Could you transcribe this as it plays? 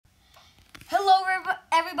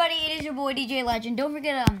everybody, it is your boy DJ Legend. Don't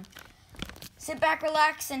forget sit back,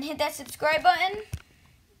 relax, and hit that subscribe button.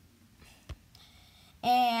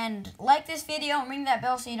 And like this video and ring that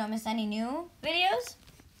bell so you don't miss any new videos.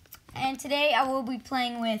 And today I will be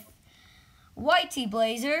playing with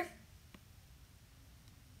BLAZER.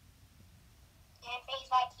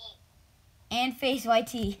 And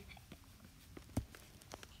FAZE.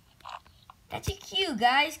 That's a cue,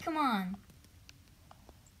 guys. Come on.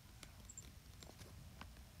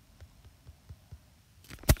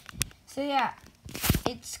 So yeah,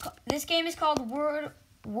 this game is called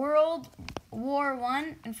World War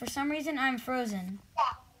I, and for some reason I'm frozen.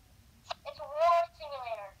 Yeah, it's a war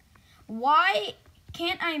simulator. Why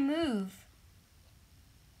can't I move?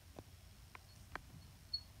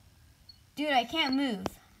 Dude, I can't move.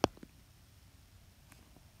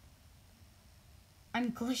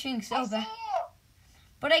 I'm glitching so bad.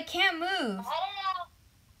 But I can't move. I don't know.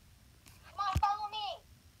 Come on, follow me.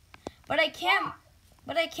 But I can't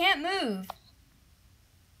move.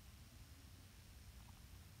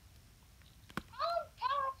 How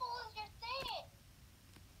powerful is your thing?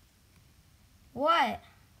 What?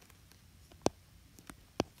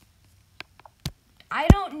 I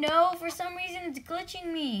don't know. For some reason, it's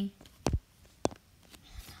glitching me.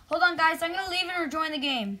 Hold on, guys. I'm going to leave and rejoin the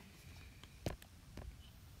game.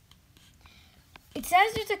 It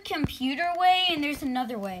says there's a computer way and there's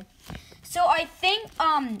another way. So I think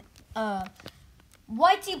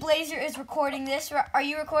BLAZER is recording this. Are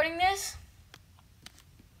you recording this?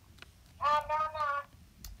 No, I'm not.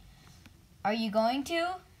 Are you going to?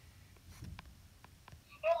 You're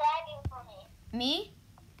lagging for me. Me?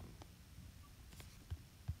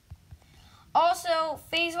 Also,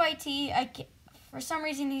 FAZE, for some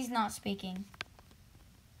reason he's not speaking.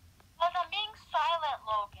 But I'm being silent,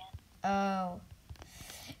 Logan. Oh.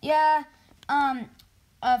 Yeah,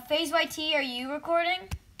 FAZE, are you recording?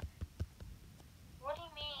 What do you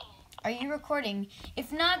mean? Are you recording?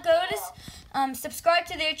 If not, go to, subscribe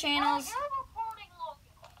to their channels. Oh, you're recording,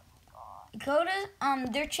 Logan. Go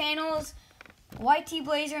to, their channels,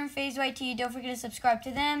 BLAZER and FAZE. Don't forget to subscribe to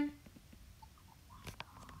them.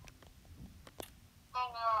 I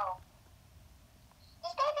know.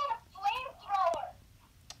 This guy got a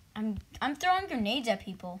flamethrower. I'm throwing grenades at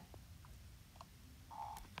people.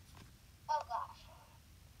 Oh, gosh.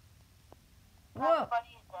 Whoa.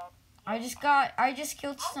 Everybody's dead. I just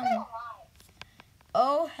killed I'm some. still alive.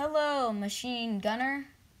 Oh, hello, machine gunner.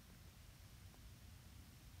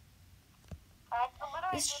 I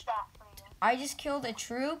literally did that for you. I just killed a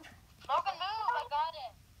troop. Logan, move. I got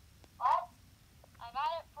it. What? I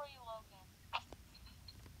got it for you, Logan.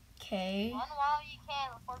 Okay. Run while you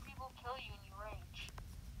can before people kill you and you rage.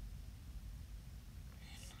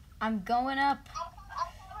 I'm going up. I'm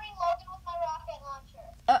covering Logan with my rocket launcher.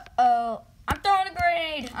 Uh-oh. I'm throwing a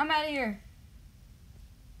grenade. I'm out of here.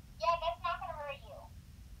 Yeah, that's not going to hurt you.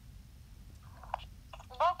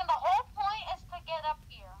 Logan, the whole point is to get up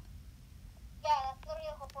here. Yeah, that's literally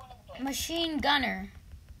the whole point of the game. Machine gunner.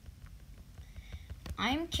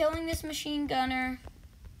 I'm killing this machine gunner.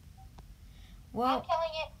 Whoa. I'm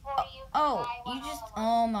killing it for you. Oh, you just...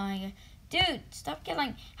 Oh, my God. Dude, stop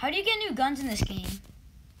killing. How do you get new guns in this game?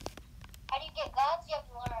 How do you get guns? You have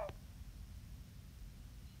to learn.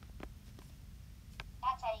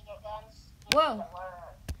 That's how you get guns. You Whoa. have to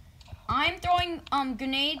learn. I'm throwing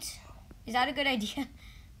grenades. Is that a good idea?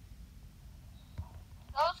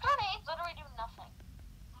 Those grenades literally do nothing.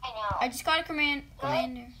 I know. I just got a commander. They're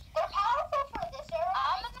powerful for this era.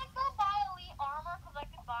 I'm going to go buy elite armor because I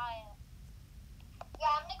can buy it.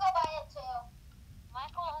 Yeah, I'm going to go buy it too.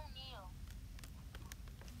 Michael O'Neill.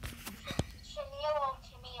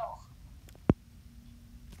 Shamil.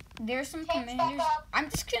 There's some Tanks back commanders. up. I'm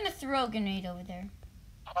just going to throw a grenade over there.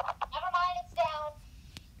 Never mind, it's down.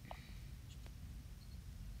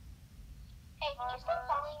 Hey, can you stop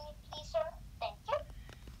following me, please, sir? Thank you.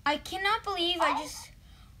 I cannot believe I just...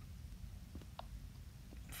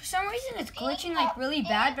 For some reason it's glitching like really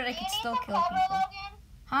bad, but I can still kill people.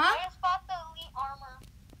 Huh? I just bought the elite armor.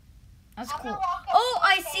 That's I'm cool. gonna walk up Oh, to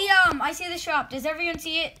I the see I see the shop. Does everyone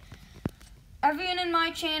see it? Everyone in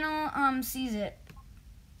my channel sees it.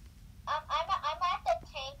 I'm at the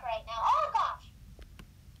tank right now. Oh gosh.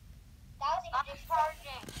 That was even just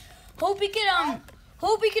charging.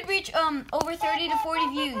 Hope we could reach over 30 to 40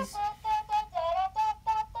 views.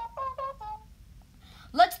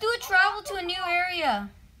 Let's do a travel to a new area.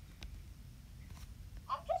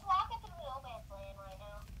 I'm just walking through no man's land right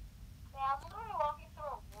now. Yeah, I'm literally walking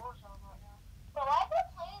through a war zone right now. But why are there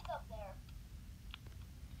planes up there?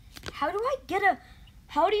 How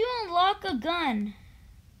do you unlock a gun?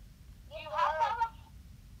 You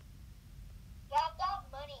have to have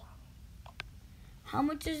money. How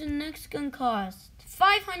much does the next gun cost?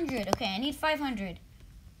 500. Okay, I need 500.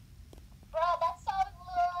 Bro, that's so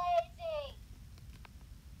lazy.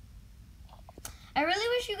 I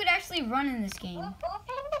really wish you could actually run in this game.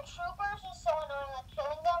 Boofing the troopers is so annoying. Like,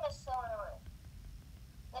 killing them is so annoying.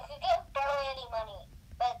 Like, you get barely any money,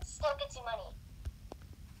 but it still gets you money.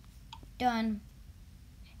 Done.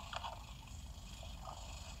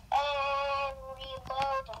 And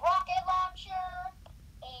reload the rocket launcher.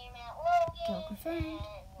 Aim at Logan. Kill confirmed.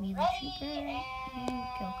 Melee trooper. And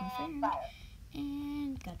kill confirmed. Fire.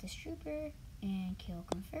 And got this trooper. And kill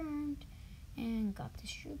confirmed. And got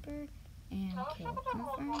this trooper. And kill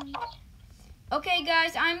confirmed. Okay,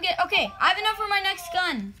 guys, okay, I have enough for my next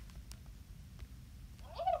gun.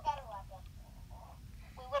 Let me get a better weapon.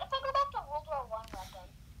 Wait, what if I go back to World War I weapon?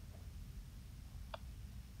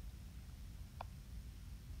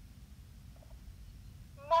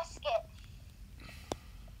 Musket.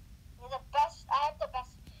 You're the best. I have the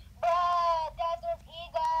best. Bruh, Desert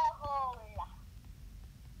Eagle.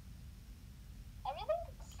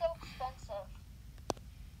 Everything's so expensive.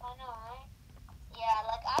 I know, right? Yeah,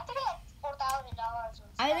 like I have to get like $4,000.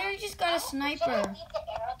 I literally just got a sniper. Should I leave the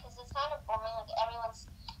era because it's kind of boring. Like everyone's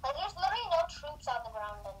like, there's literally no troops on the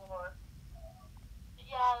ground anymore.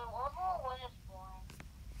 Yeah, World War I is boring.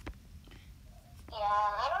 Yeah,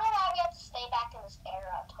 I don't know why we have to stay back in this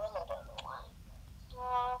era. I totally don't know why.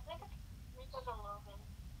 I think it's because of Logan.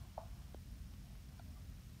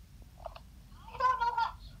 I don't know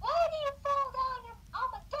how. Why do you fall down? Oh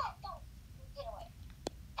my God! Don't get away.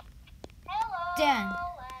 Hello. Dan,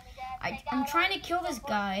 Let me just take I'm out trying to all kill the this people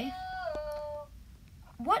guy.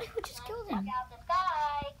 for you. What? Who just killed him? Check out this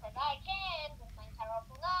guy, 'cause I can with my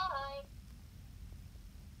powerful knife.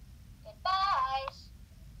 Goodbyes.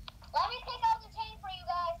 Let me take out the tank for you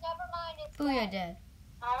guys. Never mind, it's Booyah, dead. dead.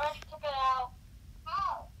 I already took it out.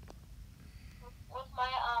 How? With my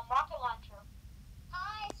rocket launcher.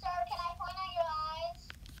 Hi, sir. Can I point out your eyes?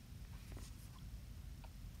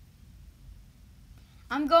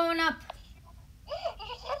 I'm going up. You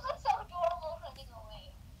just look so adorable running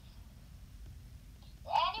away.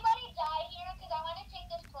 Did anybody die here? Because I want to take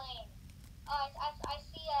this plane. Oh, I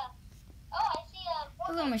see a... Oh, I see a...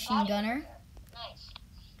 Hello, machine gunner. Nice.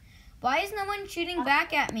 Why is no one shooting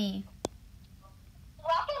back at me?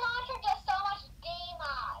 Rocket launcher does so much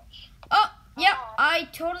damage. Oh, yep, I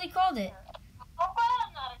totally called it. I'm glad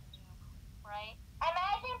I'm not a noob, right?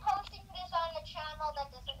 Imagine posting this on a channel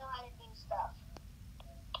that doesn't know how to do stuff.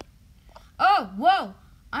 Oh, whoa.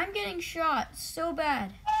 I'm getting shot so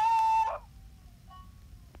bad.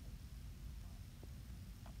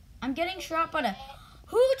 I'm getting shot by the...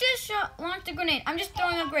 Who just launched a grenade? I'm just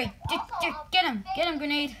throwing a grenade. Get him,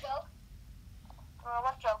 grenade.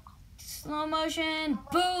 What joke? Slow motion.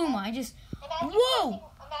 Boom. Whoa.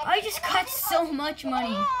 I just got so much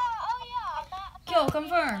money. Oh yeah. Kill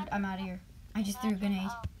confirmed. I'm out of here. I just threw a grenade.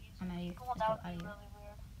 I'm out of here. Let's go out of here.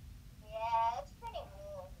 Yeah, it's pretty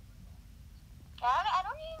weird. I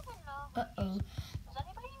don't even know. Uh-oh. Does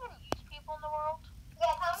anybody even use people in the world?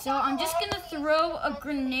 Yeah, So I'm just going to throw a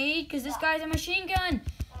grenade because this guy's a machine gun. And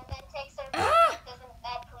then takes their doesn't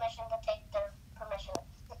add permission to take their permission.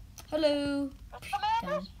 Hello.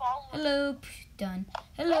 Done. Hello. Done.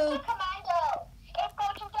 Hello. Mr. Commando, it's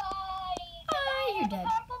going to die. Ah, you're dead.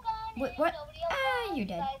 Wait, what? Ah, you're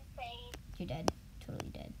dead. Afraid. You're dead. Totally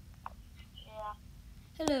dead. Yeah.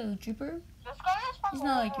 Hello, trooper. This guy is from It's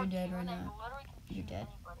not like World you're War dead II, right and now. I literally can You're shoot dead.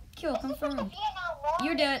 anybody. Kill This is from the confirmed. Vietnam War.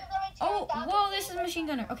 You're dead. Literally Oh, tears down whoa, the this is a people. machine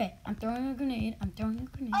gunner. Okay, I'm throwing a grenade. Oh, look at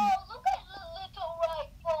the little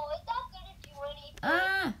rifle. It's not gonna do anything.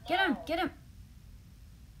 Ah, get him. Get him.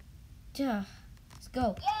 Duh. Let's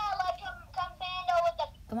go. Yeah, like Commando with the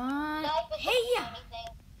Come on. knife. It Hey, doesn't do yeah. anything.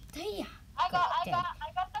 Hey, yeah. I got dead.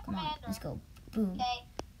 the Come on. commander. Let's go. Boom. Okay.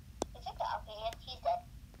 Is it the okay? He's dead.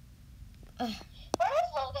 Ugh. Where is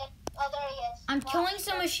Logan? Oh, there he is. I'm Well, killing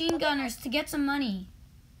some machine gunners to get some money.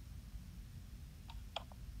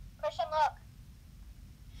 Christian, look.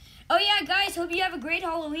 Oh, yeah, guys. Hope you have a great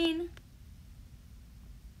Halloween.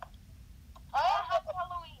 Oh, yeah, happy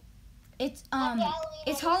Halloween.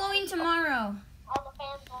 It's Halloween tomorrow. All the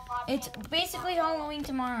fans will watch It's it. basically Halloween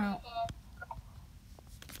tomorrow.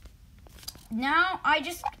 Now,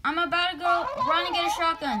 I'm about to go run and get a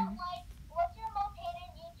shotgun. Like, what's your most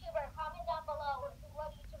hated YouTuber? Comment down below.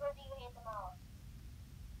 What YouTuber do you hate the most?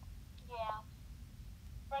 Yeah.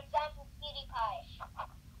 For example, PewDiePie.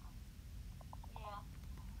 Yeah.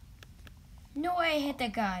 No way I hit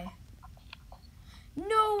that guy.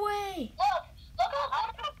 No way. Look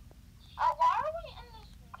how good. Why are we in this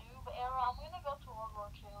noob era? I'm gonna go to World War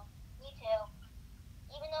II. Me too.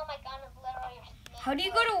 Even though my gun is literally How do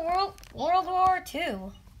you go to World War II? Yeah,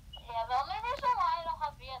 the only reason why I don't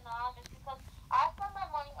have Vietnam is because I spend my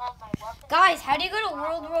money on my weapons. Guys, how do you go to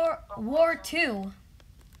World War II?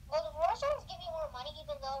 Well, the war zones give you more money,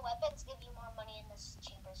 even though weapons give you more money in this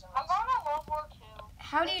cheaper zones. I'm going to World War II.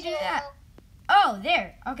 How do you do that? Oh,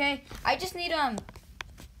 there. Okay. I just need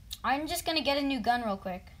I'm just gonna get a new gun real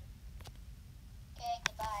quick. Okay,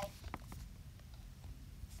 goodbye.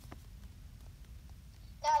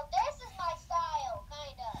 Now this is my style,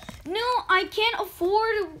 kinda. No, I can't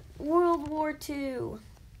afford World War II. Well,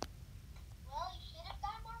 you should have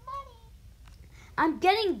got more money. I'm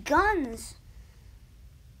getting guns.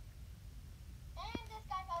 And this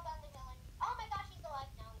guy fell down the hill and oh my gosh, he's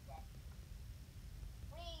alive now, he's dead.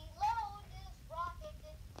 Reload this rocket.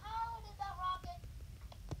 How did that rocket?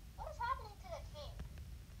 What is happening to the tank?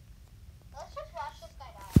 Let's just watch this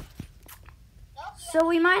guy die. Nope, So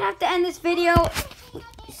we might have to end this video.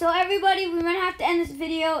 So everybody, we might have to end this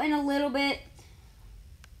video in a little bit.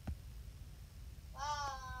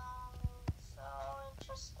 Wow, so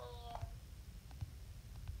interesting.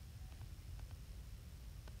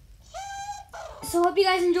 So hope you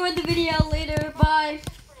guys enjoyed the video. Later, bye.